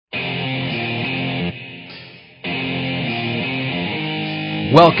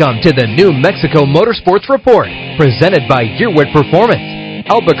Welcome to the New Mexico Motorsports Report, presented by Yearwood Performance,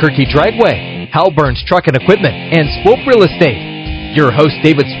 Albuquerque Dragway, Halburns Truck and Equipment, and Swope Real Estate. Your host,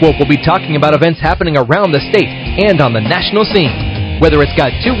 David Swope, will be talking about events happening around the state and on the national scene. Whether it's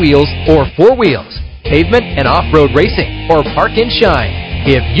got two wheels or four wheels, pavement and off-road racing, or park and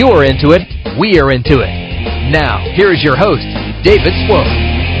shine, if you're into it, we are into it. Now, here's your host, David Swope.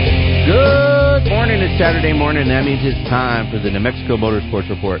 Good morning. It's Saturday morning, and that means it's time for the New Mexico Motorsports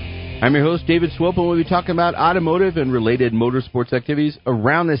Report. I'm your host, David Swope, and we'll be talking about automotive and related motorsports activities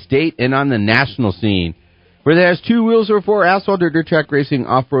around the state and on the national scene. Whether it has two wheels or four, asphalt or dirt track racing,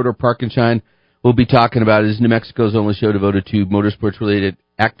 off-road or park and shine, we'll be talking about it. Is New Mexico's only show devoted to motorsports-related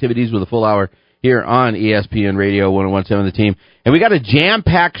activities with a full hour here on ESPN Radio 101.7 The Team. And we got a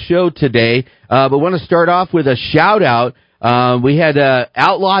jam-packed show today, but want to start off with a shout-out. We had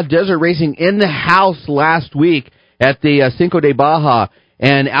Outlaw Desert Racing in the house last week at the Cinco de Baja,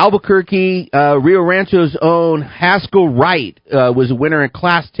 and Albuquerque, Rio Rancho's own Haskell Wright was a winner in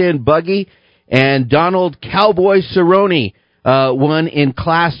Class 10 buggy, and Donald Cowboy Cerrone won in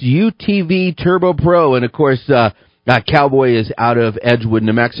Class UTV Turbo Pro, and of course, Cowboy is out of Edgewood,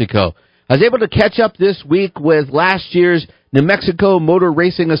 New Mexico. I was able to catch up this week with last year's New Mexico Motor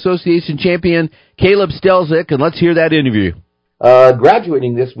Racing Association champion, Caleb Stelzick, and let's hear that interview.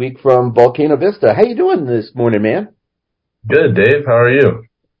 Graduating this week from Volcano Vista. How you doing this morning, man? Good, Dave. How are you?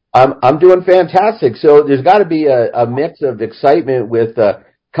 I'm doing fantastic. So there's got to be a mix of excitement with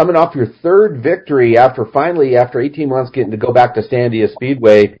coming off your third victory after 18 months getting to go back to Sandia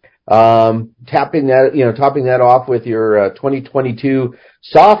Speedway, topping that off with your 2022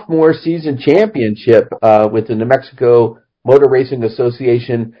 sophomore season championship with the New Mexico Motor Racing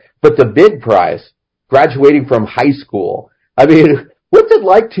Association, but the big prize, graduating from high school. I mean, what's it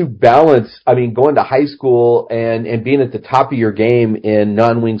like to balance, going to high school and being at the top of your game in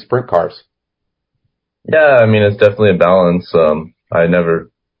non-wing sprint cars? Yeah, it's definitely a balance. I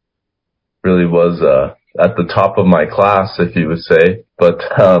never really was at the top of my class, if you would say. But,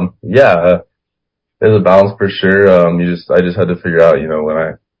 there's a balance for sure. I just had to figure out, when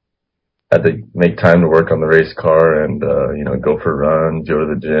I had to make time to work on the race car and, go for runs, go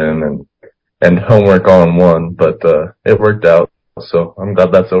to the gym and homework all in one. But, it worked out. So I'm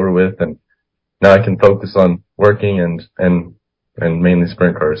glad that's over with. And now I can focus on working and mainly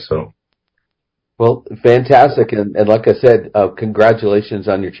sprint cars. So. Well, fantastic. And like I said, congratulations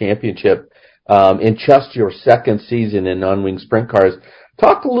on your championship, in just your second season in non-wing sprint cars.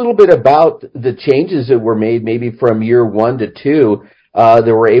 Talk a little bit about the changes that were made maybe from year 1 to 2, that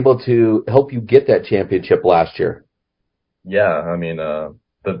were able to help you get that championship last year. Yeah,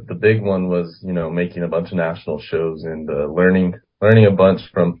 the big one was, making a bunch of national shows and learning a bunch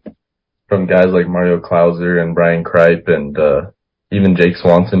from guys like Mario Clauser and Brian Kripe and even Jake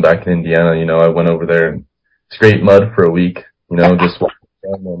Swanson back in Indiana. I went over there and scraped mud for a week, just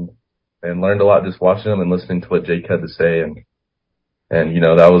watching them and learned a lot just watching them and listening to what Jake had to say, and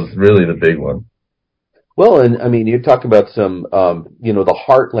that was really the big one. Well, and you talk about some, the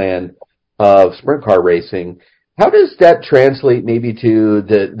heartland of sprint car racing. How does that translate maybe to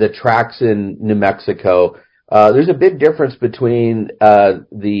the tracks in New Mexico? There's a big difference between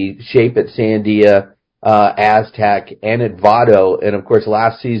the shape at Sandia, Aztec, and at Vado. And of course,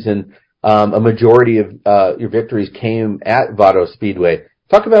 last season, a majority of your victories came at Vado Speedway.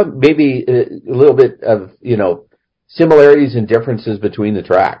 Talk about maybe a little bit of, similarities and differences between the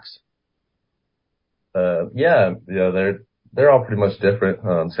tracks. They're all pretty much different.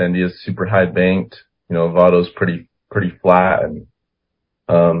 Sandia's super high banked. Vado's pretty flat, and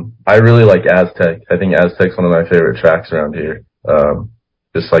I really like Aztec. I think Aztec's one of my favorite tracks around here.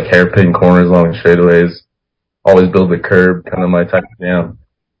 Just like hairpin corners along straightaways, always build the curb, kind of my type of jam.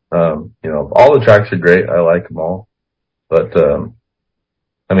 All the tracks are great. I like them all, but they're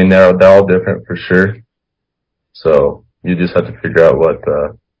all different for sure. So you just have to figure out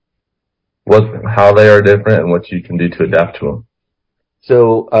how they are different and what you can do to adapt to them.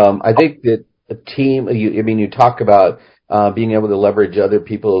 So I think that a team, you talk about being able to leverage other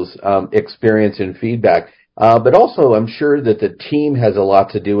people's experience and feedback, but also I'm sure that the team has a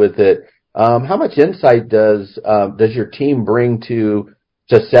lot to do with it. How much insight does your team bring to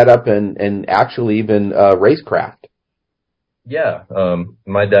set up and actually even racecraft? Yeah,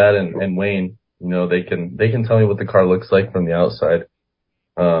 my dad and Wayne, they can tell me what the car looks like from the outside,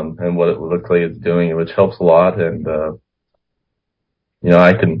 and what it looks like it's doing, which helps a lot. And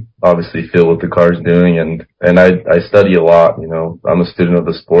I can obviously feel what the car's doing, and I study a lot. I'm a student of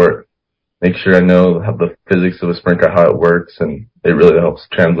the sport. Make sure I know how the physics of a sprint car, how it works, and it really helps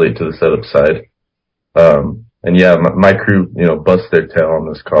translate to the setup side. yeah, my crew, bust their tail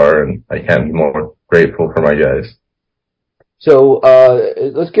on this car, and I can't be more grateful for my guys. So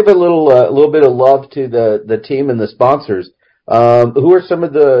let's give a little bit of love to the team and the sponsors. Who are some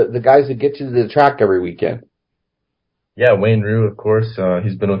of the guys that get you to the track every weekend? Yeah, Wayne Rue, of course.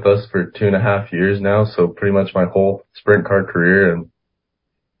 He's been with us for 2.5 years now, so pretty much my whole sprint car career.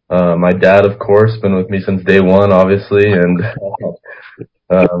 And my dad, of course, been with me since day one, obviously. And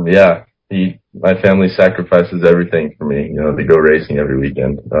yeah, my family sacrifices everything for me, to go racing every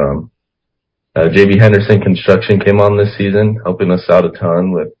weekend. JB Henderson Construction came on this season, helping us out a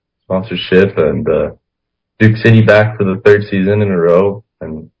ton with sponsorship, and Duke City back for the third season in a row,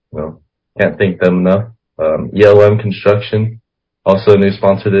 and can't thank them enough. ELM Construction, also a new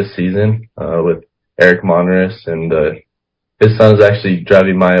sponsor this season, with Eric Monris, and his son is actually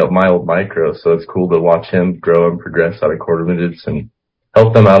driving my old micro, so it's cool to watch him grow and progress out of quarter midgets and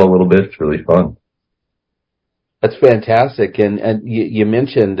help them out a little bit. It's really fun. That's fantastic. And you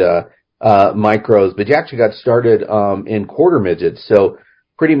mentioned micros, but you actually got started in quarter midgets. So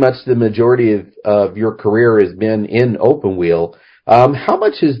pretty much the majority of your career has been in open wheel. How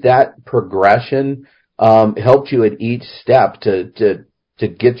much has that progression helped you at each step to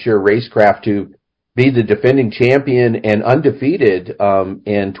get your racecraft to be the defending champion and undefeated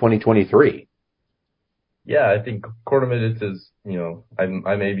in 2023? Yeah, I think quarter midgets is,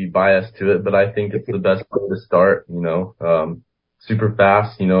 I may be biased to it, but I think it's the best way to start, super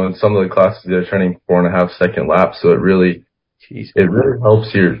fast, in some of the classes they're turning 4.5-second laps. So it really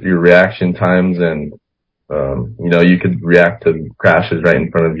helps your reaction times, and, you could react to crashes right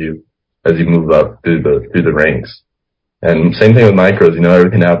in front of you as you move up through the ranks. And same thing with micros,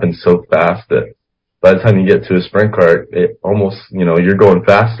 everything happens so fast that by the time you get to a sprint car, it almost, you're going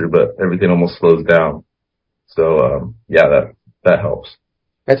faster, but everything almost slows down. So, yeah, that helps.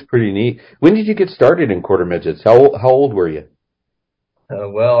 That's pretty neat. When did you get started in quarter midgets? How old were you?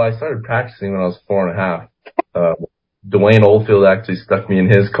 Well, I started practicing when I was 4.5. Dwayne Oldfield actually stuck me in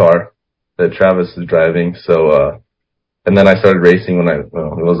his car that Travis is driving. So, and then I started racing when I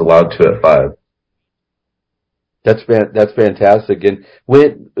was allowed to at 5. That's fantastic. And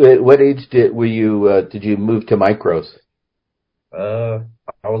at what age did you move to micros?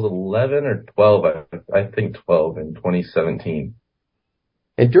 I was 11 or 12. I think 12 in 2017.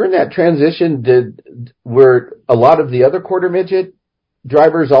 And during that transition, were a lot of the other quarter midget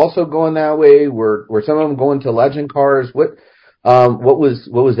drivers also going that way? Were some of them going to legend cars? What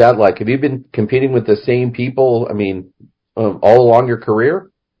was that like? Have you been competing with the same people? I mean, all along your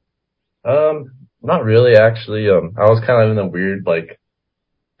career? Not really, actually. I was kind of in a weird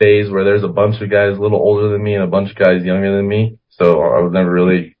phase where there's a bunch of guys a little older than me and a bunch of guys younger than me. So I was never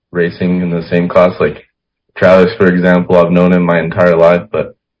really racing in the same class. Like Travis, for example, I've known him my entire life,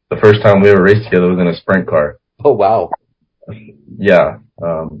 but the first time we ever raced together was in a sprint car. Oh, wow. Yeah.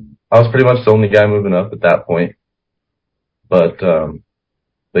 I was pretty much the only guy moving up at that point. But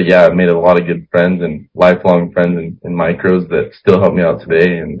yeah, I've made a lot of good friends and lifelong friends in micros that still help me out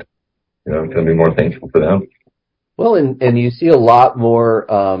today, and I'm going to be more thankful for them. Well, and you see a lot more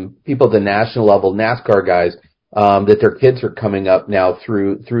people at the national level, NASCAR guys, that their kids are coming up now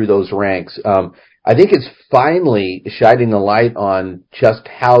through those ranks. I think it's finally shining a light on just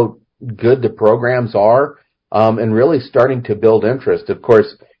how good the programs are, and really starting to build interest. Of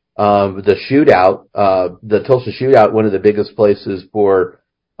course, the shootout, the Tulsa shootout, one of the biggest places for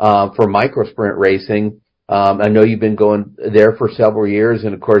micro sprint racing. I know you've been going there for several years,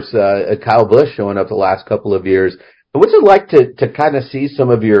 and of course, Kyle Busch showing up the last couple of years. And what's it like to kind of see some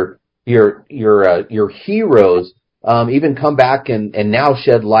of your heroes, even come back and now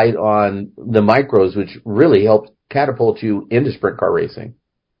shed light on the micros, which really helped catapult you into sprint car racing?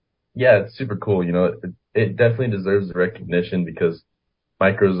 Yeah, it's super cool. It definitely deserves the recognition because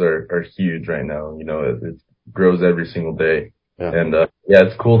micros are huge right now. It grows every single day. Yeah. And, yeah,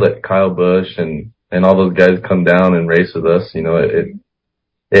 it's cool that Kyle Busch and all those guys come down and race with us.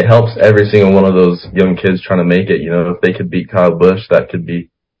 It helps every single one of those young kids trying to make it. If they could beat Kyle Busch, that could be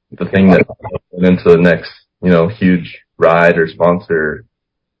the thing that goes into the next, huge ride or sponsor,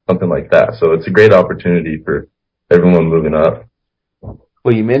 something like that. So it's a great opportunity for everyone moving up.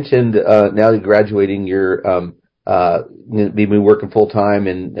 Well, you mentioned, now that graduating, you're, been working full time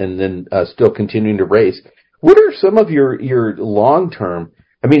and then, still continuing to race. What are some of your long-term,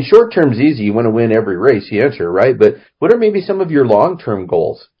 I mean, short-term's easy. You want to win every race you enter, right? But what are maybe some of your long-term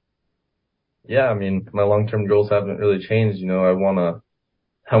goals? Yeah, I mean, my long-term goals haven't really changed. I want to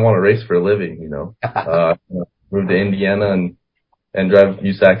race for a living, move to Indiana and drive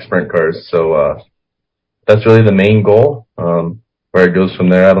USAC sprint cars. So, that's really the main goal. Where it goes from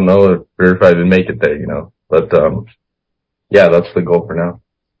there, I don't know if I even make it there, But yeah, that's the goal for now.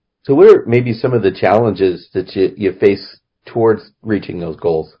 So what are maybe some of the challenges that you face towards reaching those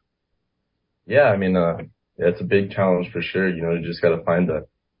goals? Yeah, I mean, it's a big challenge for sure. You know, you just got to find a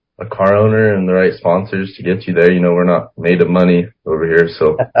car owner and the right sponsors to get you there. You know, we're not made of money over here,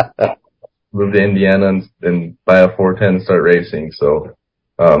 so move to Indiana and buy a 410 and start racing. So,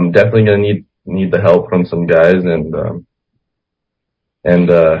 definitely gonna need the help from some guys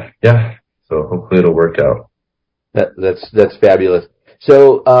yeah, so hopefully it'll work out. That's fabulous.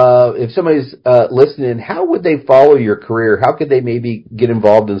 So, if somebody's listening, how would they follow your career? How could they maybe get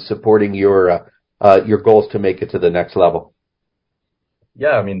involved in supporting your goals to make it to the next level?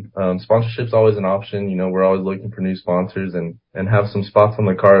 Yeah, I mean, sponsorship's always an option. You know, we're always looking for new sponsors and have some spots on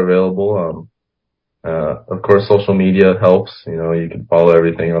the car available. Of course, social media helps. You know, you can follow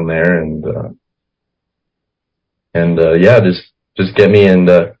everything on there yeah, just get me in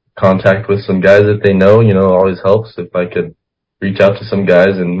contact with some guys that they know. You know, always helps if I could reach out to some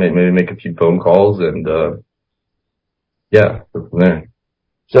guys and maybe make a few phone calls and yeah, go from there.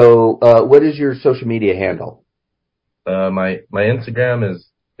 So, what is your social media handle? My Instagram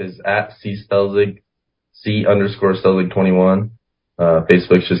is at @C_Stelzig, C_Stelzig21.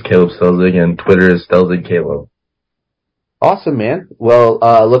 Facebook's just Caleb Stelzig, and Twitter is Stelzig Caleb. Awesome, man. Well,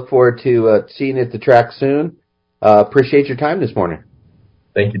 look forward to seeing you at the track soon. Appreciate your time this morning.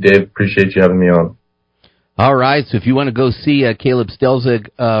 Thank you, Dave. Appreciate you having me on. All right, so if you want to go see Caleb Stelzig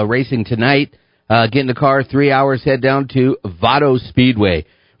racing tonight, get in the car, 3 hours, head down to Vado Speedway.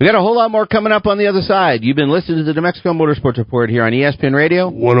 We got a whole lot more coming up on the other side. You've been listening to the New Mexico Motorsports Report here on ESPN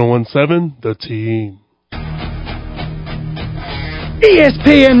Radio 101.7, The Team.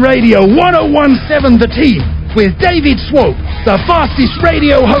 ESPN Radio 101.7 The Team with David Swope, the fastest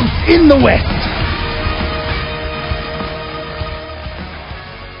radio host in the West.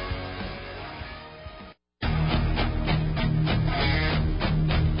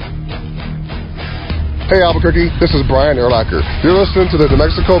 Hey Albuquerque, this is Brian Erlacher. You're listening to the New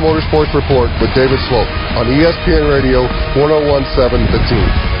Mexico Motorsports Report with David Swope on ESPN Radio 101.7 The Team.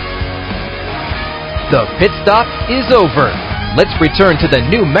 The pit stop is over. Let's return to the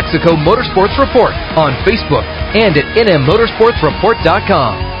New Mexico Motorsports Report on Facebook and at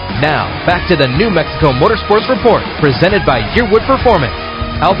nmmotorsportsreport.com. Now, back to the New Mexico Motorsports Report presented by Yearwood Performance,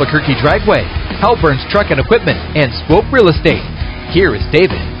 Albuquerque Dragway, Halburn's Truck and Equipment, and Swope Real Estate. Here is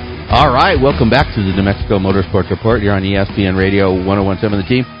David. All right, welcome back to the New Mexico Motorsports Report here on ESPN Radio 101.7 The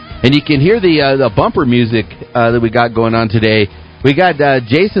Team. And you can hear the bumper music that we got going on today. We got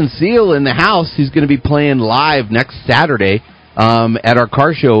Jason Seal in the house. He's going to be playing live next Saturday at our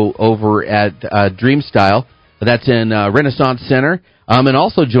car show over at Dreamstyle. That's in Renaissance Center. And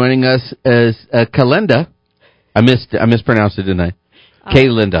also joining us is Kalinda. I mispronounced it, didn't I?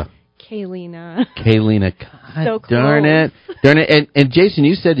 Kalinda. Kaylina. God so darn it. And Jason,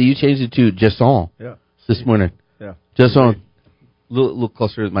 you said that you changed it to Jason this morning. Yeah. Jason. A little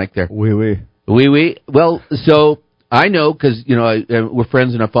closer to the mic there. Oui. Well, so I know because, you know, we're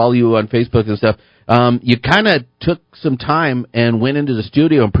friends and I follow you on Facebook and stuff. You kind of took some time and went into the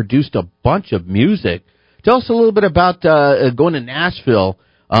studio and produced a bunch of music. Tell us a little bit about going to Nashville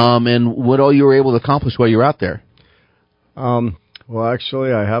and what all you were able to accomplish while you were out there. Well,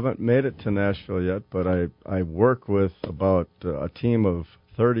 actually, I haven't made it to Nashville yet, but I work with about a team of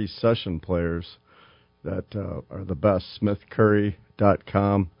 30 session players that are the best.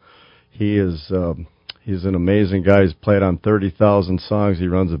 SmithCurry.com. He's an amazing guy. He's played on 30,000 songs. He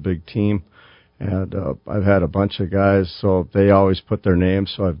runs a big team. And I've had a bunch of guys, so they always put their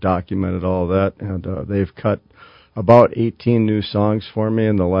names, so I've documented all of that. And they've cut about 18 new songs for me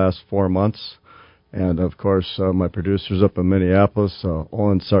in the last 4 months. And, of course, my producer's up in Minneapolis,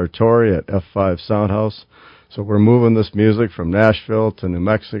 Owen Sartori at F5 Soundhouse. So we're moving this music from Nashville to New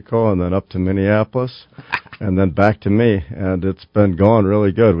Mexico and then up to Minneapolis and then back to me. And it's been going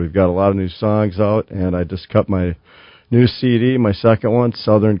really good. We've got a lot of new songs out, and I just cut my new CD, my second one,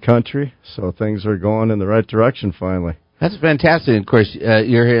 Southern Country. So things are going in the right direction finally. That's fantastic. Of course,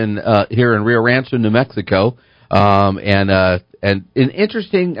 you're here in Rio Rancho, New Mexico. And an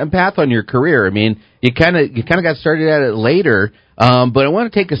interesting path on your career. I mean, you kind of got started at it later, but I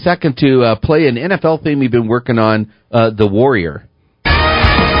want to take a second to play an NFL theme you've been working on, The Warrior.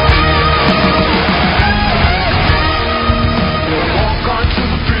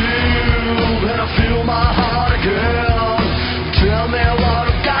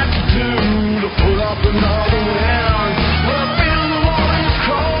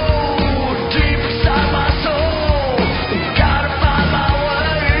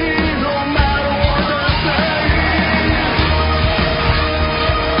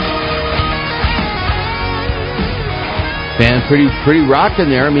 Man, pretty rocking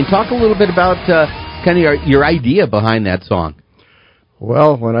there. I mean, talk a little bit about kind of your idea behind that song.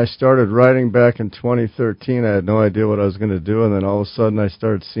 Well, when I started writing back in 2013, I had no idea what I was going to do, and then all of a sudden I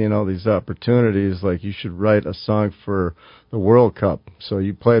started seeing all these opportunities, like you should write a song for the World Cup. So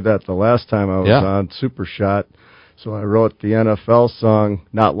you played that the last time I was on, Super Shot. So I wrote the NFL song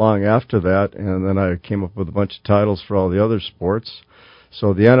not long after that, and then I came up with a bunch of titles for all the other sports.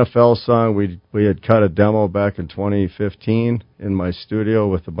 So the NFL song, we had cut a demo back in 2015 in my studio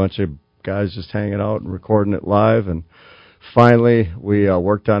with a bunch of guys just hanging out and recording it live, and finally, we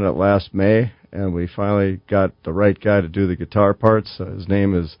worked on it last May, and we finally got the right guy to do the guitar parts. His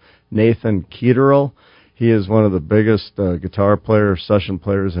name is Nathan Keterl. He is one of the biggest guitar players, session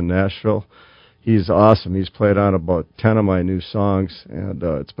players in Nashville. He's awesome. He's played on about 10 of my new songs, and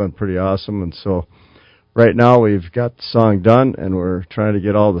it's been pretty awesome. And so right now we've got the song done, and we're trying to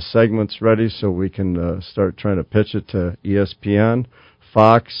get all the segments ready so we can start trying to pitch it to ESPN.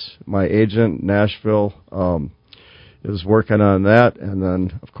 Fox, my agent, Nashville, is working on that, and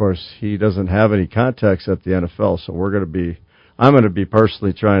then, of course, he doesn't have any contacts at the NFL, so I'm going to be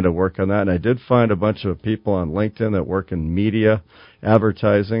personally trying to work on that, and I did find a bunch of people on LinkedIn that work in media,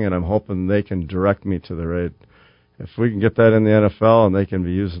 advertising, and I'm hoping they can direct me to the right. If we can get that in the NFL and they can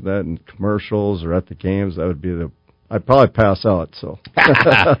be using that in commercials or at the games, that would be I'd probably pass out, so.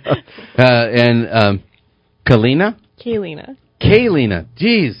 And Kalina? Kaylina,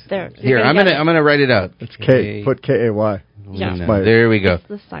 jeez. Here, I'm gonna write it out. It's K. Put K-A-Y. Yeah. There we go. It's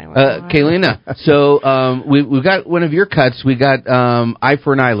the silent Kaylina. So we've got one of your cuts. We got Eye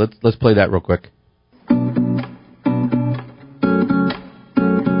for an Eye. Let's play that real quick.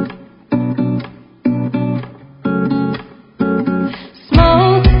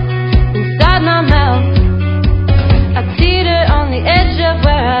 Smoke inside my mouth. I teeter on the edge of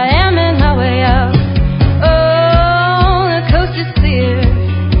where I am in my way out.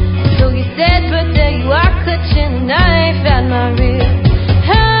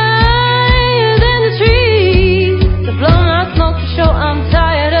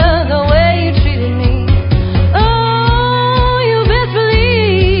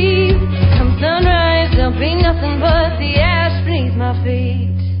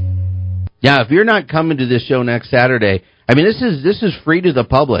 Yeah, if you're not coming to this show next Saturday, I mean, this is free to the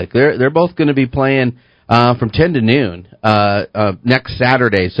public. They're both going to be playing from 10 to noon next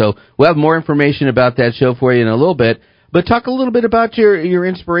Saturday. So we'll have more information about that show for you in a little bit. But talk a little bit about your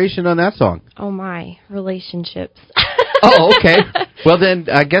inspiration on that song. Oh, my. Relationships. Oh, okay. Well, then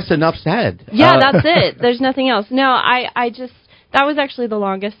I guess enough said. Yeah, that's it. There's nothing else. No, I just... That was actually the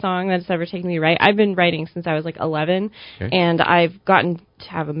longest song that's ever taken me to write. I've been writing since I was like 11, and I've gotten to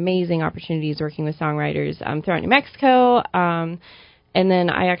have amazing opportunities working with songwriters throughout New Mexico. And then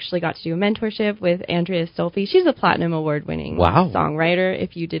I actually got to do a mentorship with Andrea Stolfi. She's a Platinum Award-winning songwriter.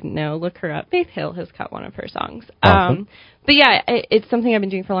 If you didn't know, look her up. Faith Hill has cut one of her songs. Awesome. But yeah, it's something I've been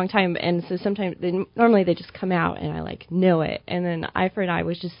doing for a long time, and so sometimes normally they just come out and I like know it, and then Eye for an Eye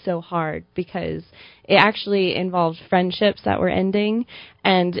was just so hard because it actually involved friendships that were ending,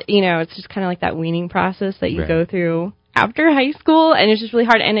 and it's just kind of like that weaning process that you go through after high school, and it's just really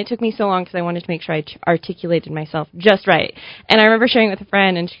hard, and it took me so long because I wanted to make sure I articulated myself just right. And I remember sharing it with a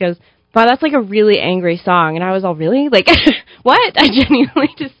friend, and she goes, "Wow, that's like a really angry song," and I was all, really? Like, what? I genuinely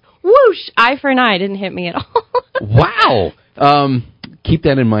just, whoosh, Eye for an Eye didn't hit me at all. Wow. Keep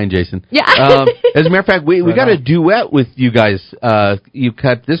that in mind, Jason. Yeah. As a matter of fact, we got a duet with you guys. You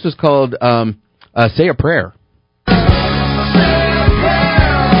cut, this was called Say a Prayer.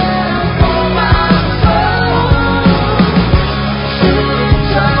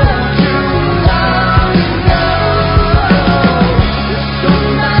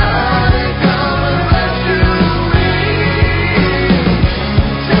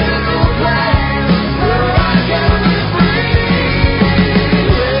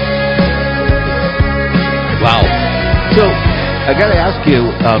 I got to ask you,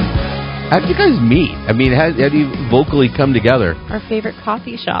 how did you guys meet? I mean, how do you vocally come together? Our favorite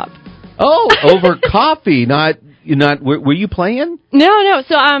coffee shop. Oh, over coffee, not. Were you playing? No.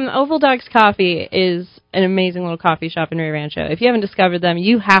 So, Oval Dogs Coffee is an amazing little coffee shop in Rio Rancho. If you haven't discovered them,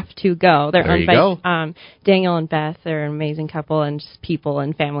 you have to go. They're owned by Daniel and Beth. They're an amazing couple and just people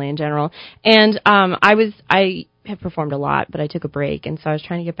and family in general. And I have performed a lot, but I took a break, and so I was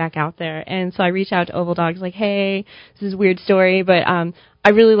trying to get back out there. And so I reached out to Oval Dogs, like, hey, this is a weird story, but I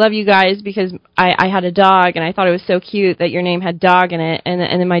really love you guys because I had a dog and I thought it was so cute that your name had dog in it, and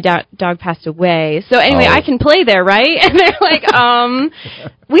then my dog passed away. So anyway, I can play there, right? And they're like,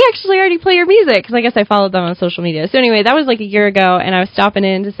 we actually already play your music, because I guess I followed them on social media. So anyway, that was like a year ago, and I was stopping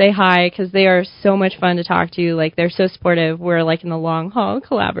in to say hi because they are so much fun to talk to. Like, they're so supportive. We're like in the long haul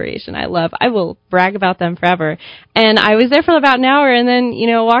collaboration. I will brag about them forever. And I was there for about an hour, and then,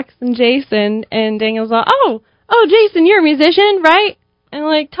 walks in Jason, and Daniel's like, oh, Jason, you're a musician, right? And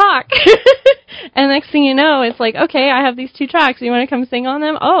like, talk. And next thing you know, it's like, okay, I have these 2 tracks. You want to come sing on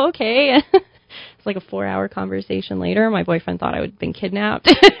them? Oh, okay. It's like a 4-hour conversation later. My boyfriend thought I would have been kidnapped.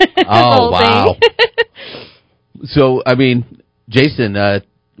 Oh, wow. So, I mean, Jason,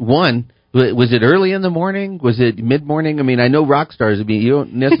 was it early in the morning? Was it mid-morning? I mean, I know rock stars, you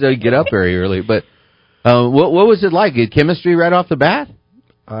don't necessarily get up very early, but what was it like? Chemistry right off the bat?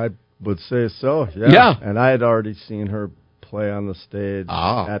 I would say so, yeah. And I had already seen her play on the stage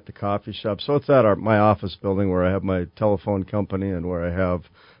at the coffee shop. So it's at my office building where I have my telephone company and where I have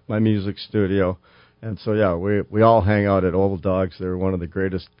my music studio. And so, yeah, we all hang out at Old Dogs. They're one of the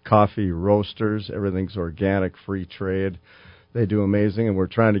greatest coffee roasters. Everything's organic, free trade. They do amazing, and we're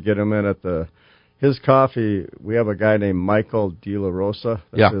trying to get him in at his coffee. We have a guy named Michael De La Rosa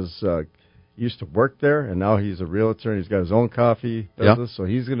that used to work there, and now he's a realtor, and he's got his own coffee business. So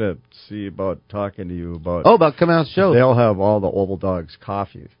he's going to see about talking to you about coming out the show. They'll have all the Oval Dogs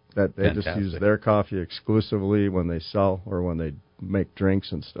coffee. That they Fantastic. just use their coffee exclusively when they sell or when they make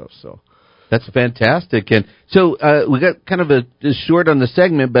drinks and stuff. So that's fantastic. And so we got kind of a short on the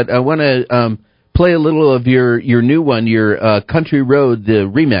segment, but I want to play a little of your new one, your Country Road, the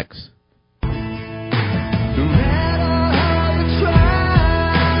remix.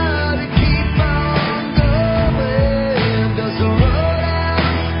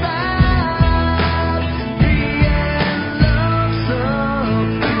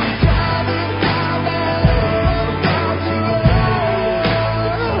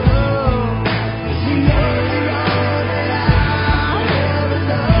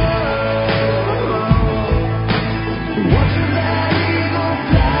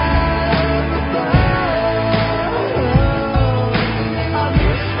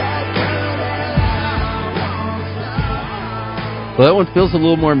 Well, that one feels a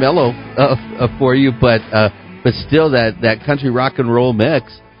little more mellow for you, but still that country rock and roll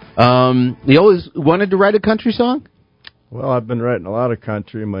mix. You always wanted to write a country song? Well, I've been writing a lot of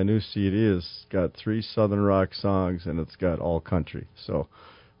country. My new CD has got 3 Southern rock songs, and it's got all country. So,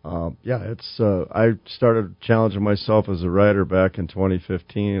 I started challenging myself as a writer back in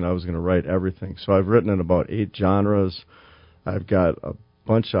 2015, and I was going to write everything. So I've written in about 8 genres. I've got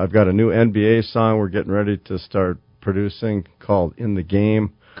a new NBA song we're getting ready to start producing called In the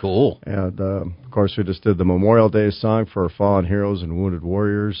Game. Cool. And, of course, we just did the Memorial Day song for our fallen heroes and wounded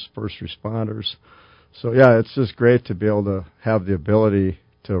warriors, first responders. So, yeah, it's just great to be able to have the ability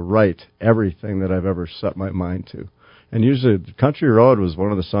to write everything that I've ever set my mind to. And usually, Country Road was one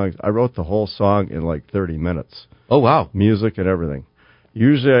of the songs. I wrote the whole song in like 30 minutes. Oh, wow. Music and everything.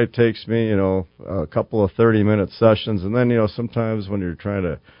 Usually it takes me, a couple of 30-minute sessions. And then, sometimes when you're trying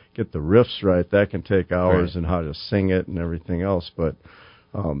to get the riffs right, that can take hours, and how to sing it and everything else. But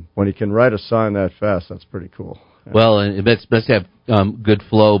when you can write a song that fast, that's pretty cool. Well, and it must have good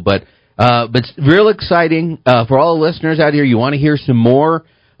flow. But it's real exciting for all the listeners out here. You want to hear some more,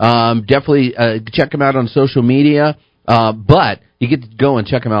 definitely check them out on social media. But you get to go and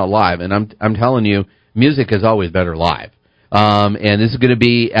check them out live. And I'm telling you, music is always better live. And this is going to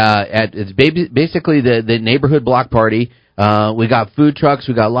be it's basically the neighborhood block party. We got food trucks,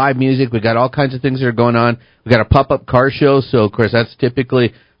 we got live music, we got all kinds of things that are going on. We got a pop-up car show, so of course that's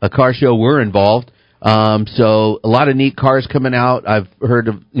typically a car show we're involved. So a lot of neat cars coming out. I've heard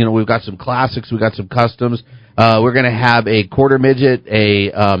of, we've got some classics, we got some customs. We're going to have a quarter midget,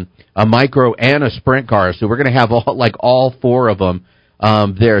 a micro, and a sprint car. So we're going to have all 4 of them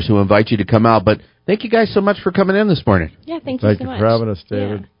there. So we invite you to come out. But thank you guys so much for coming in this morning. Yeah, thank you so much. Thank you for having us,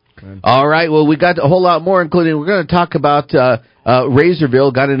 David. Yeah. All right. Well, we got a whole lot more, including we're going to talk about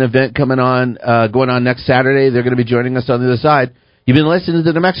Razorville. Got an event going on next Saturday. They're going to be joining us on the other side. You've been listening to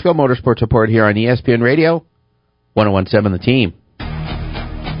the New Mexico Motorsports Report here on ESPN Radio, 101.7 The Team.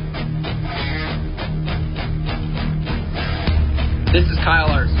 This is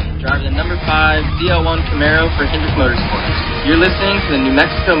Kyle Larson, driving the number 5 ZL1 Camaro for Hendrick Motorsports. You're listening to the New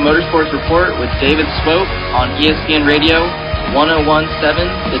Mexico Motorsports Report with David Swope on ESPN Radio, 101.7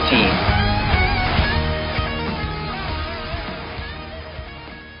 The Team.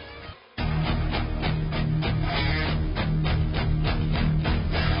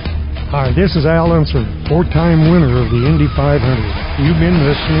 Are Hi, this is Al Unser, four-time winner of the Indy 500. You've been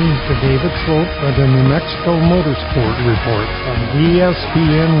listening to David Swope of the New Mexico Motorsport Report on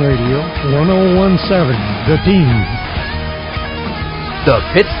ESPN Radio 1017, The Team. The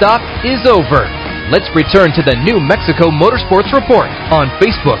pit stop is over. Let's return to the New Mexico Motorsports Report on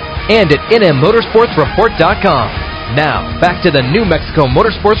Facebook and at nmmotorsportsreport.com. Now, back to the New Mexico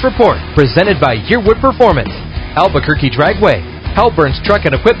Motorsports Report, presented by Yearwood Performance, Albuquerque Dragway, Halburn's Truck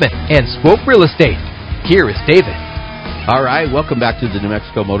and Equipment, and Swope Real Estate. Here is David. All right, welcome back to the New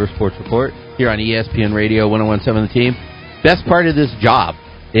Mexico Motorsports Report here on ESPN Radio 1017 The Team. Best part of this job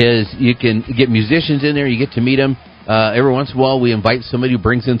is you can get musicians in there, you get to meet them. Every once in a while we invite somebody who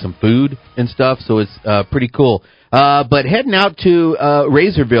brings in some food and stuff, so it's pretty cool. But heading out to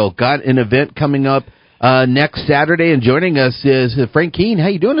Razorville, got an event coming up next Saturday, and joining us is Frank Keene. How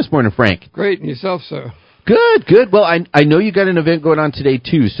you doing this morning, Frank? Great, and yourself, sir? Good. Well, I know you got an event going on today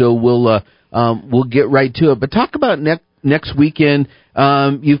too, so we'll get right to it. But talk about next weekend.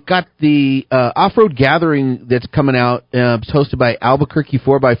 You've got the off-road gathering that's coming out. It's hosted by Albuquerque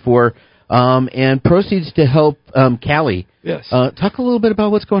 4x4, and proceeds to help Callie. Yes. Talk a little bit about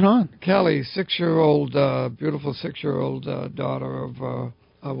what's going on. Callie, beautiful 6-year-old daughter of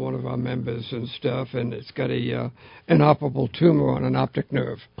one of our members and stuff, and it's got a inoperable tumor on an optic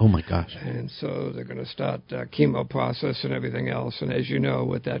nerve. Oh my gosh! And so they're going to start chemo process and everything else. And as you know,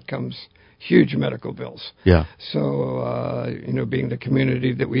 with that comes huge medical bills. Yeah. So being the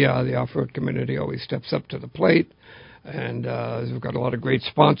community that we are, the off-road community always steps up to the plate. And we've got a lot of great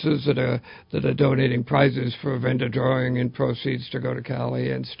sponsors that are donating prizes for vendor drawing and proceeds to go to Cali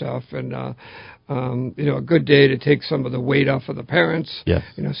and stuff. And a good day to take some of the weight off of the parents. Yes.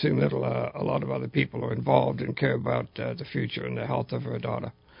 Seeing that a lot of other people are involved and care about the future and the health of her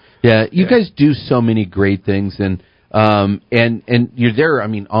daughter. Yeah, you guys do so many great things, and you're there. I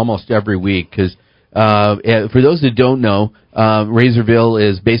mean, almost every week because. For those that don't know, Razorville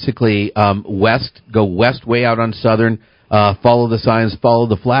is basically go west way out on Southern, follow the signs, follow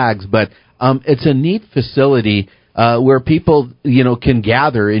the flags. But it's a neat facility where people, can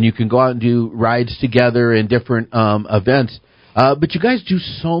gather and you can go out and do rides together and different events. But you guys do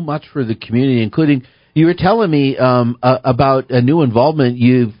so much for the community, including you were telling me about a new involvement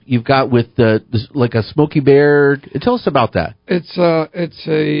you've got with like a Smokey Bear. Tell us about that. It's a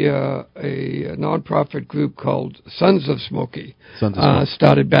nonprofit group called Sons of Smokey.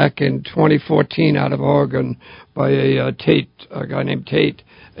 Started back in 2014 out of Oregon by a guy named Tate,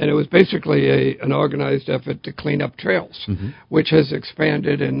 and it was basically an organized effort to clean up trails, which has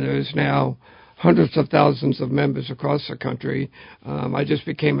expanded, and there's now hundreds of thousands of members across the country. I just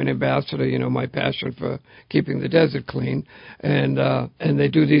became an ambassador, my passion for keeping the desert clean. And they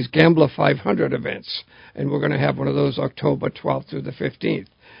do these Gambler 500 events. And we're going to have one of those October 12th through the 15th.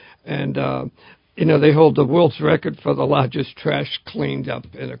 And, they hold the world's record for the largest trash cleaned up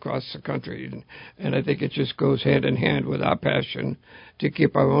across the country. And I think it just goes hand in hand with our passion to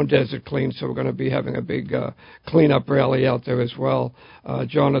keep our own desert clean. So we're going to be having a big cleanup rally out there as well.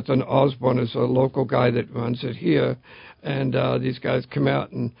 Jonathan Osborne is a local guy that runs it here. And these guys come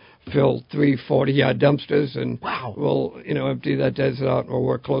out and fill 3 40-yard dumpsters, and we'll empty that desert out, and we'll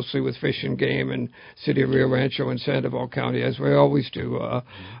work closely with Fish and Game and City of Rio Rancho and Sandoval County, as we always do.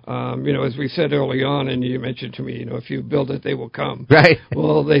 As we said early on, and you mentioned to me, if you build it, they will come. Right.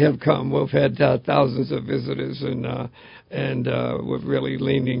 Well, they have come. We've had thousands of visitors, and we're really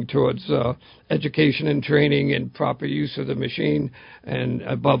leaning towards education and training and proper use of the machine, and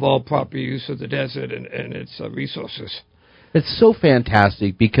above all, proper use of the desert and its resources. It's so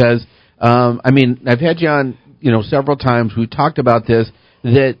fantastic because, I've had you on, several times. We've talked about this,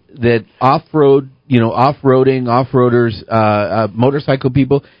 that off-road, off-roading, off-roaders, motorcycle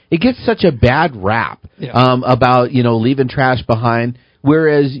people, it gets such a bad rap about, leaving trash behind,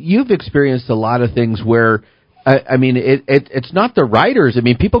 whereas you've experienced a lot of things where, it's not the riders.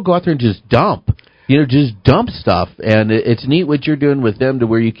 People go out there and just dump stuff, and it's neat what you're doing with them to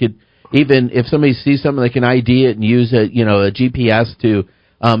where you could, even if somebody sees something, they can ID it and use a GPS to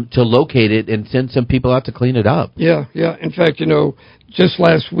locate it and send some people out to clean it up. Yeah. In fact, just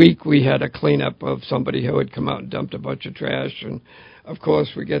last week we had a cleanup of somebody who had come out and dumped a bunch of trash, and of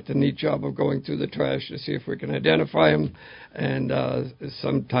course we get the neat job of going through the trash to see if we can identify them and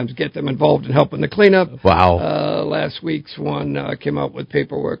sometimes get them involved in helping the cleanup. Wow. Last week's one came out with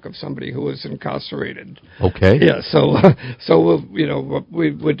paperwork of somebody who was incarcerated. Okay. Yeah, so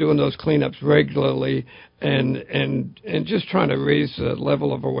we're doing those cleanups regularly and just trying to raise the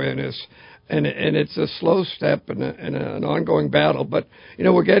level of awareness And it's a slow step and an ongoing battle, but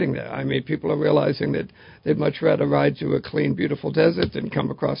we're getting there. I mean, people are realizing that they'd much rather ride through a clean, beautiful desert than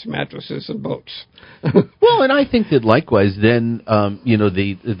come across mattresses and boats. Well, and I think that likewise, then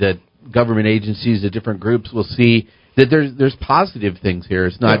the government agencies, the different groups will see that there's positive things here.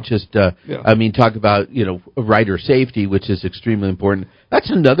 It's not just I mean, talk about rider safety, which is extremely important. That's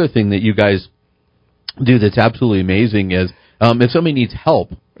another thing that you guys do that's absolutely amazing is if somebody needs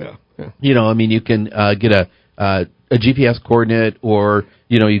help. I mean, you can get a GPS coordinate, or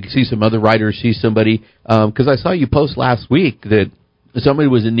you can see some other riders, see somebody. Because I saw you post last week that somebody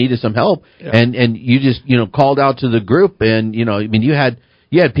was in need of some help, and you just called out to the group, and I mean, you had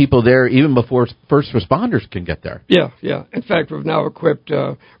people there even before first responders can get there. Yeah. In fact, we've now equipped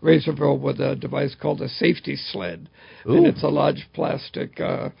Razorville with a device called a safety sled. Ooh. And it's a large plastic,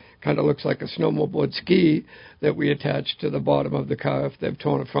 kind of looks like a snowmobile ski that we attach to the bottom of the car if they've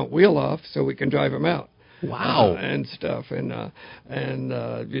torn a front wheel off, so we can drive them out. Wow. And stuff. And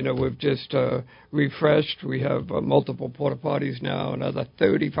we've just refreshed. We have multiple porta potties now, another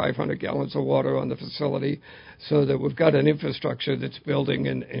 3,500 gallons of water on the facility, so that we've got an infrastructure that's building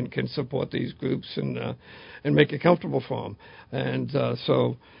and can support these groups and make it comfortable for them. And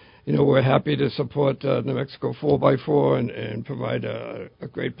so we're happy to support New Mexico 4x4 and provide a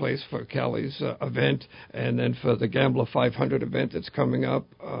great place for Cali's event, and then for the Gambler 500 event that's coming up.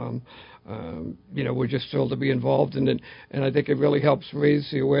 We're just thrilled to be involved in it, and I think it really helps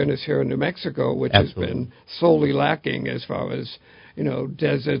raise the awareness here in New Mexico, which Absolutely. has been solely lacking as far as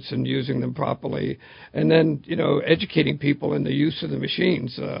deserts and using them properly, and then educating people in the use of the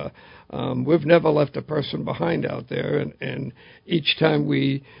machines. We've never left a person behind out there, and each time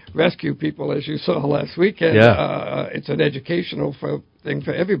we rescue people, as you saw last weekend, it's an educational thing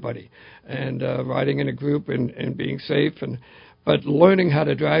for everybody, and riding in a group and being safe. But learning how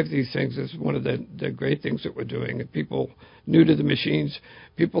to drive these things is one of the great things that we're doing. People new to the machines,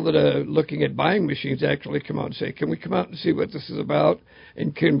 people that are looking at buying machines actually come out and say, can we come out and see what this is about?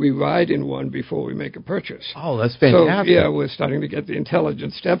 And can we ride in one before we make a purchase? Oh, that's fantastic. So, we're starting to get the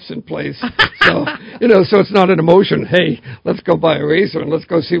intelligent steps in place. So, so it's not an emotion. Hey, let's go buy a Razor and let's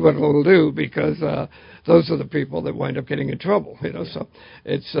go see what it'll do, because those are the people that wind up getting in trouble. So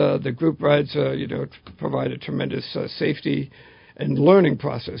it's the group rides, provide a tremendous safety and learning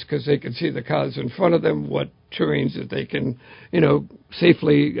process, because they can see the cars in front of them, what terrains that they can,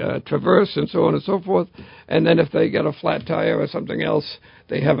 safely traverse, and so on and so forth. And then if they get a flat tire or something else,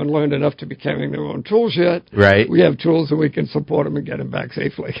 they haven't learned enough to be carrying their own tools yet. Right. We have tools that we can support them and get them back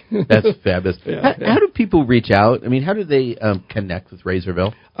safely. That's fabulous. How do people reach out? I mean, how do they connect with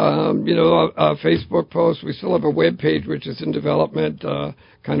Razorville? Our Facebook post. We still have a web page which is in development.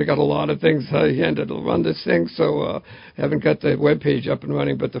 Kind of got a lot of things handed to run this thing, so haven't got the web page up and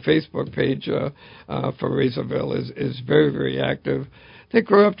running. But the Facebook page for Razorville is very, very active. I think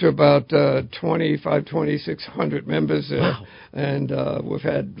we're up to about 2,600 members there. Wow. And we've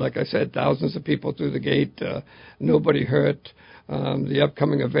had, like I said, thousands of people through the gate, nobody hurt. The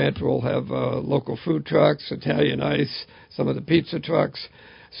upcoming event will have local food trucks, Italian ice, some of the pizza trucks.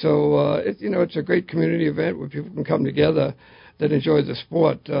 So, it's a great community event where people can come together that enjoy the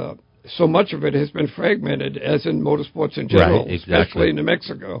sport. So much of it has been fragmented, as in motorsports in general, right, exactly. Especially in New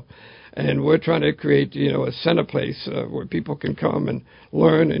Mexico. And we're trying to create, a center place where people can come and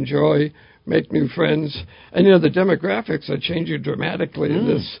learn, enjoy, make new friends. And, the demographics are changing dramatically in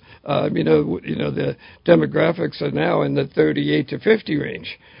this. The demographics are now in the 38 to 50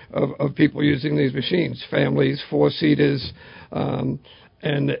 range of people using these machines, families, four-seaters, and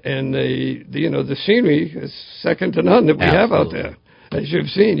the scenery is second to none that we have out there. As you've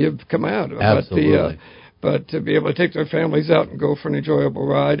seen, you've come out. Absolutely. But to be able to take their families out and go for an enjoyable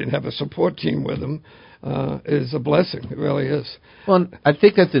ride and have a support team with them is a blessing. It really is. Well, I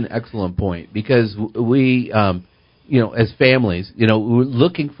think that's an excellent point, because we, as families, we're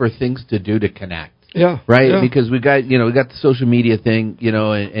looking for things to do to connect. Yeah. Right? Yeah. Because we got the social media thing,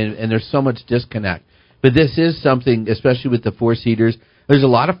 and there's so much disconnect. But this is something, especially with the four-seaters, there's a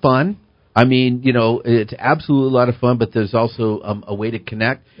lot of fun. I mean, it's absolutely a lot of fun, but there's also a way to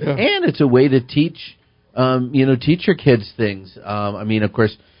connect. Yeah. And it's a way to teach your kids things. I mean, of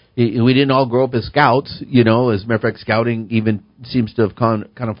course, we didn't all grow up as scouts, As a matter of fact, scouting even seems to have kind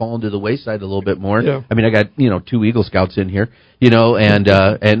of fallen to the wayside a little bit more. Yeah. I mean, I got, 2 Eagle Scouts in here, and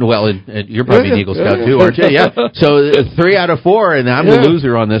you're probably an Eagle Scout too, aren't you? Yeah. So 3 out of 4, and I'm the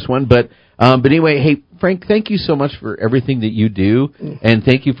loser on this one. But anyway, hey, Frank, thank you so much for everything that you do, and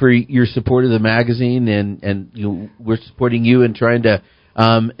thank you for your support of the magazine, and we're supporting you and trying to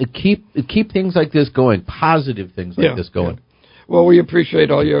keep things like this going, positive things like this going. Yeah. Well, we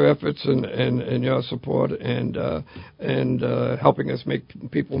appreciate all your efforts and your support and helping us make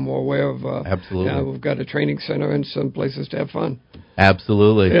people more aware of. Absolutely. We've got a training center and some places to have fun.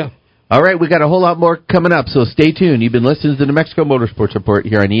 Absolutely. Yeah. All right, we got a whole lot more coming up, so stay tuned. You've been listening to the New Mexico Motorsports Report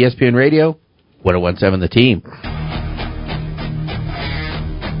here on ESPN Radio, 101.7 The Team.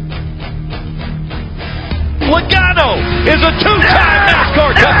 Logano is a two-time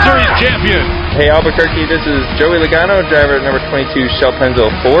NASCAR Cup Series champion. Hey Albuquerque, this is Joey Logano, driver at number 22 Shell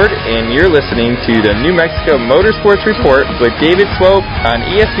Pennzoil Ford, and you're listening to the New Mexico Motorsports Report with David Swope on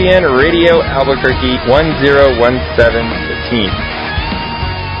ESPN Radio Albuquerque 1017 The Team.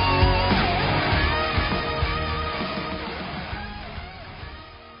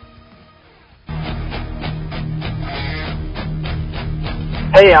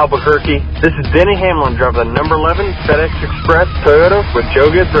 Hey Albuquerque, this is Denny Hamlin, driver of number 11 FedEx Express Toyota with Joe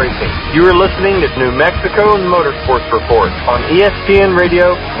Goods Racing. You are listening to New Mexico Motorsports Report on ESPN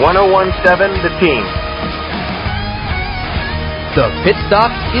Radio 1017 The Team. The pit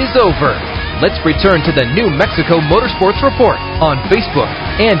stop is over. Let's return to the New Mexico Motorsports Report on Facebook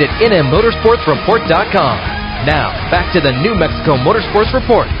and at nmmotorsportsreport.com. Now, back to the New Mexico Motorsports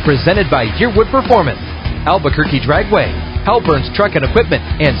Report, presented by Yearwood Performance, Albuquerque Dragway, Halburn's Truck and Equipment,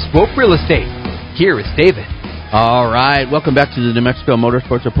 and Swope Real Estate. Here is David. All right, welcome back to the New Mexico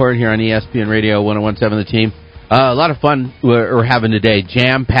Motorsports Report here on ESPN Radio 101.7 The Team. A lot of fun we're having today,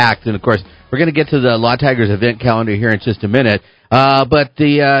 jam-packed, and of course, we're going to get to the Law Tigers event calendar here in just a minute. But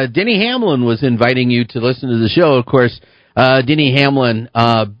Denny Hamlin was inviting you to listen to the show. Of course, Denny Hamlin,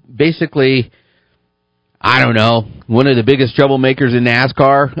 basically, I don't know, one of the biggest troublemakers in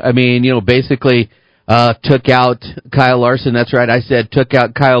NASCAR. I mean, basically took out Kyle Larson. That's right, I said took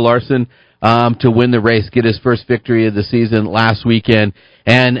out Kyle Larson to win the race, get his first victory of the season last weekend.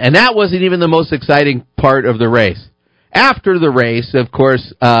 And that wasn't even the most exciting part of the race. After the race, of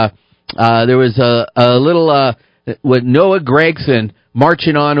course, there was a little with Noah Gragson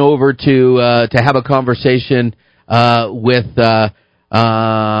marching on over to have a conversation with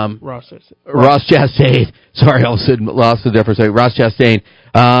Ross Chastain. Sorry, I all of a sudden lost it there for a second. Ross Chastain.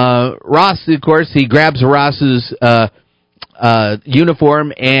 Ross, of course, he grabs Ross's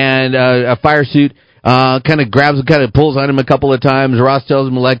uniform and a fire suit. Kind of pulls on him a couple of times. Ross tells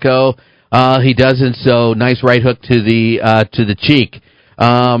him to let go. He doesn't. So nice right hook to the cheek.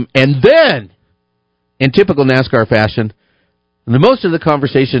 And then, in typical NASCAR fashion, the most of the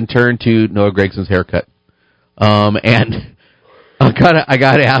conversation turned to Noah Gragson's haircut. And I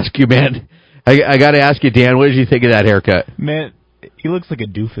gotta ask you, man. I gotta ask you, Dan. What did you think of that haircut? Man, he looks like a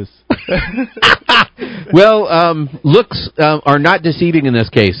doofus. Well, looks are not deceiving in this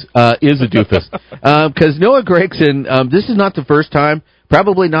case. Is a doofus because Noah Gragson. This is not the first time.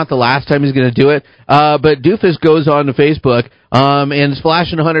 Probably not the last time he's going to do it. But doofus goes on to Facebook and is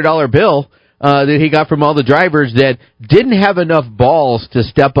flashing a $100 bill that he got from all the drivers that didn't have enough balls to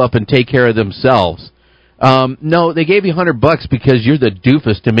step up and take care of themselves. No, they gave you $100 because you're the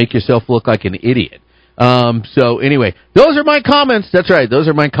doofus to make yourself look like an idiot. So anyway, those are my comments. That's right. Those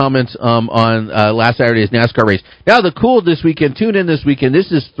are my comments on last Saturday's NASCAR race. Now the cool this weekend. Tune in this weekend.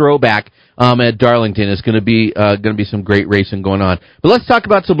 This is throwback at Darlington. It's going to be some great racing going on. But let's talk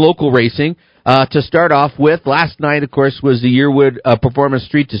about some local racing. To start off with, last night, of course, was the Yearwood Performance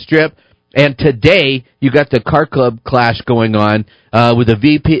Street to Strip. And today, you got the car club clash going on with the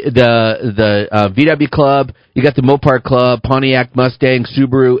VW Club. You got the Mopar Club, Pontiac, Mustang,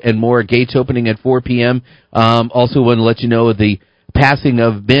 Subaru, and more. Gates opening at 4 p.m. Also, want to let you know the passing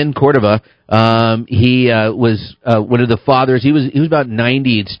of Ben Cordova. He was one of the fathers. He was about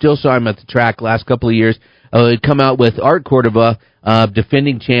 90 and still saw him at the track last couple of years. He'd come out with Art Cordova,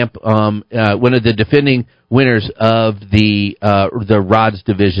 defending champ, one of the defending winners of the Rods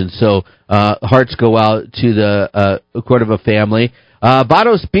division. So hearts go out to the Cordova family.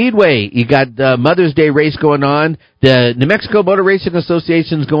 Vado Speedway, you got the Mother's Day race going on. The New Mexico Motor Racing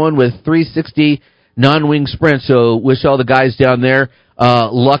Association's going with 360 non-wing sprint. So wish all the guys down there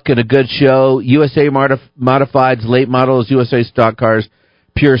luck and a good show. USA Modifieds, late models, USA stock cars,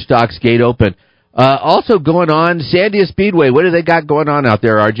 pure stocks, gate open. Also going on, Sandia Speedway. What do they got going on out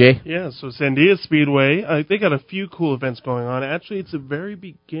there, RJ? Yeah, so Sandia Speedway, they got a few cool events going on. Actually, it's the very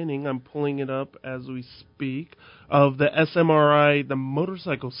beginning, I'm pulling it up as we speak, of the SMRI, the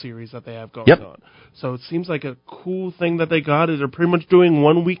motorcycle series that they have going on. So it seems like a cool thing that they got is they're pretty much doing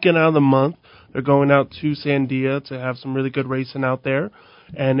one weekend out of the month. They're going out to Sandia to have some really good racing out there.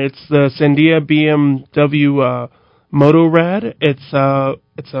 And it's the Sandia BMW Motorrad. It's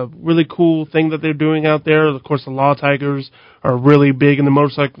a really cool thing that they're doing out there. Of course, the Law Tigers are really big in the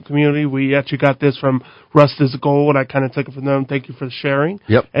motorcycle community. We actually got this from Rust is Gold. I kind of took it from them. Thank you for sharing.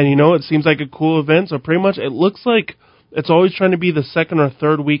 Yep. And, it seems like a cool event. So pretty much it looks like it's always trying to be the second or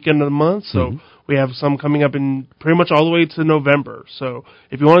third weekend of the month. So we have some coming up in pretty much all the way to November. So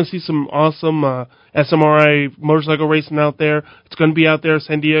if you want to see some awesome SMRI motorcycle racing out there, it's going to be out there.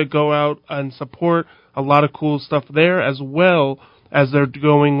 Sandia, go out and support. A lot of cool stuff there, as well as they're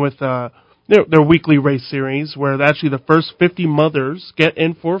going with their weekly race series, where actually the first 50 mothers get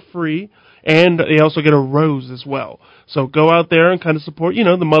in for free, and they also get a rose as well. So go out there and kind of support.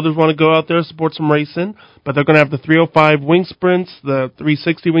 The mothers want to go out there, support some racing, but they're going to have the 305 wing sprints, the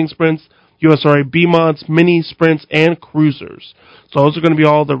 360 wing sprints, USRA B-mods, mini sprints, and cruisers. So those are going to be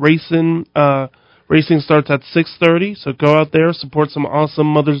all the racing. Racing starts at 6:30, so go out there, support some awesome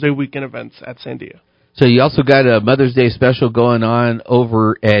Mother's Day weekend events at Sandia. So you also got a Mother's Day special going on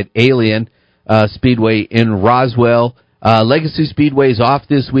over at Alien Speedway in Roswell. Legacy Speedway is off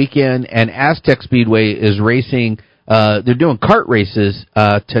this weekend, and Aztec Speedway is racing. They're doing kart races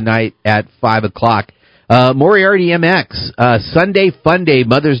tonight at 5 o'clock. Moriarty MX, Sunday Fun Day,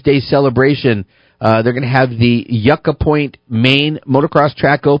 Mother's Day celebration. They're going to have the Yucca Point Main Motocross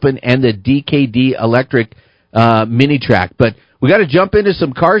Track Open and the DKD Electric Mini Track. But we got to jump into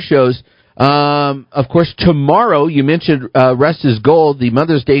some car shows. Of course, tomorrow, you mentioned Rust is Gold, the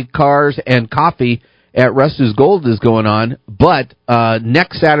Mother's Day cars and coffee at Rust is Gold is going on. But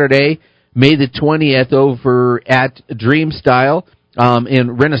next Saturday, May the 20th, over at Dream Style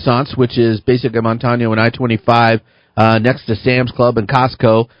in Renaissance, which is basically Montano and I-25, next to Sam's Club and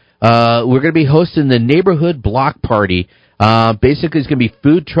Costco, we're going to be hosting the Neighborhood Block Party. Basically, it's going to be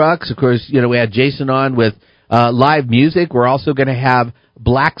food trucks. Of course, we had Jason on with live music. We're also going to have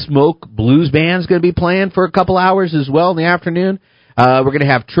Black Smoke Blues Band's going to be playing for a couple hours as well in the afternoon. We're going to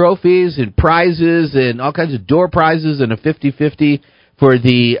have trophies and prizes and all kinds of door prizes and a 50-50 for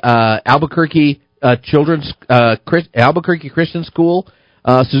the Albuquerque Albuquerque Christian School.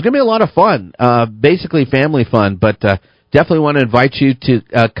 So there's going to be a lot of fun, basically family fun, but definitely want to invite you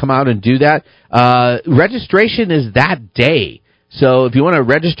to come out and do that. Registration is that day. So if you want to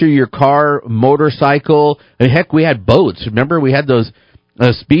register your car, motorcycle, and heck, we had boats. Remember, we had those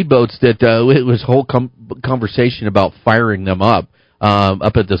speedboats that it was a whole conversation about firing them up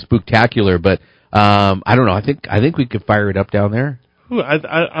at the Spooktacular. But I don't know. I think we could fire it up down there. Ooh, I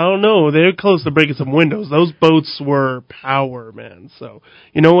don't know. They're close to breaking some windows. Those boats were power, man. So,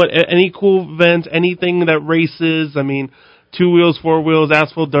 you know what? Any cool event, anything that races, 2 wheels, 4 wheels,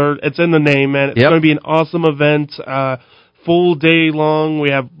 asphalt, dirt, it's in the name, man. It's going to be an awesome event. Full day long. We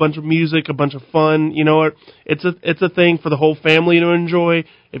have a bunch of music, a bunch of fun. You know what? It's a thing for the whole family to enjoy.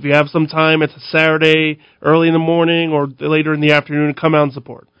 If you have some time, it's a Saturday, early in the morning or later in the afternoon, come out and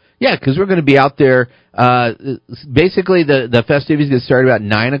support. Yeah, because we're going to be out there. Basically, the festivities get started about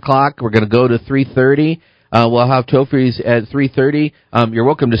 9 o'clock. We're going to go to 3:30. We'll have trophies at 3:30. You're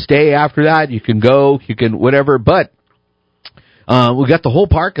welcome to stay after that. You can go. You can whatever. But we got the whole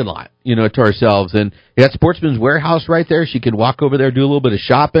parking lot, to ourselves. And we got Sportsman's Warehouse right there. So you can walk over there, do a little bit of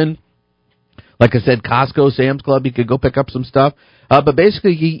shopping. Like I said, Costco, Sam's Club, you could go pick up some stuff. But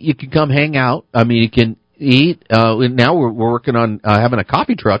basically, you can come hang out. You can eat. Now we're working on having a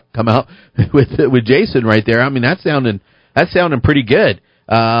coffee truck come out with Jason right there. That's sounding pretty good.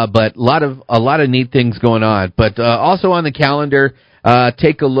 But a lot of neat things going on. But also on the calendar,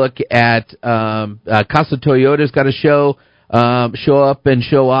 take a look at Casa Toyota's got a show up and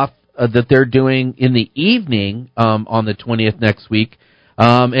show off that they're doing in the evening on the 20th next week.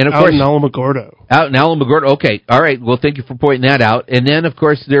 And of course, in Alamogordo. Out in Alamogordo. Okay, all right. Well, thank you for pointing that out. And then, of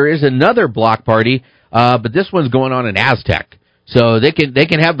course, there is another block party, but this one's going on in Aztec, so they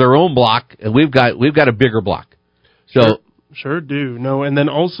can have their own block, and we've got a bigger block. So. Sure do. No, and then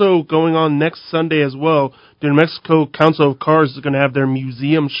also going on next Sunday as well, the New Mexico Council of Cars is going to have their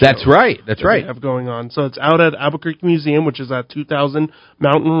museum show. That's right. That's right. They have going on. So it's out at Albuquerque Museum, which is at 2000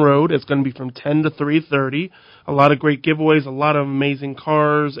 Mountain Road. It's going to be from 10 to 3:30. A lot of great giveaways, a lot of amazing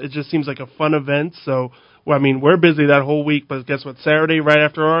cars. It just seems like a fun event. So, we're busy that whole week, but guess what? Saturday, right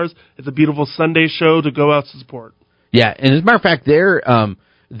after ours, it's a beautiful Sunday show to go out to support. Yeah, and as a matter of fact,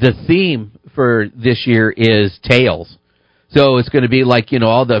 the theme for this year is Tails. So it's going to be like,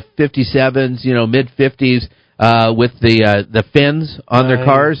 all the 57s, mid-50s, with the fins on their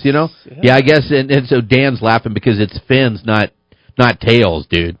cars, Yeah, I guess, and so Dan's laughing because it's fins, not tails,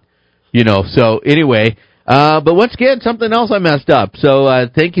 dude. So anyway, but once again, something else I messed up. So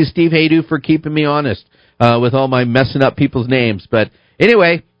thank you, Steve Haydu, for keeping me honest with all my messing up people's names. But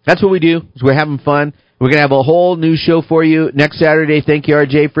anyway, That's what we do. Is we're having fun. We're going to have a whole new show for you next Saturday. Thank you,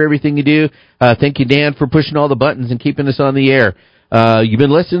 RJ, for everything you do. Thank you, Dan, for pushing all the buttons and keeping us on the air. You've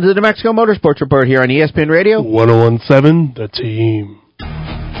been listening to the New Mexico Motorsports Report here on ESPN Radio. 101.7, The Team.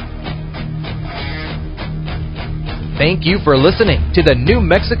 Thank you for listening to the New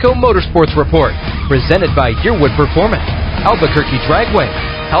Mexico Motorsports Report, presented by Yearwood Performance, Albuquerque Dragway,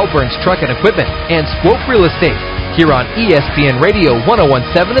 Halburn's Truck and Equipment, and Swope Real Estate, here on ESPN Radio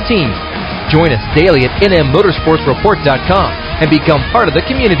 101.7 The Team. Join us daily at nmmotorsportsreport.com and become part of the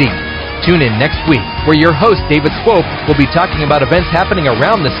community. Tune in next week, where your host, David Swope, will be talking about events happening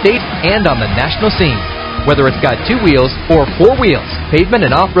around the state and on the national scene. Whether it's got 2 wheels or 4 wheels, pavement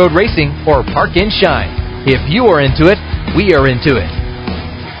and off-road racing, or park and shine. If you are into it, we are into it.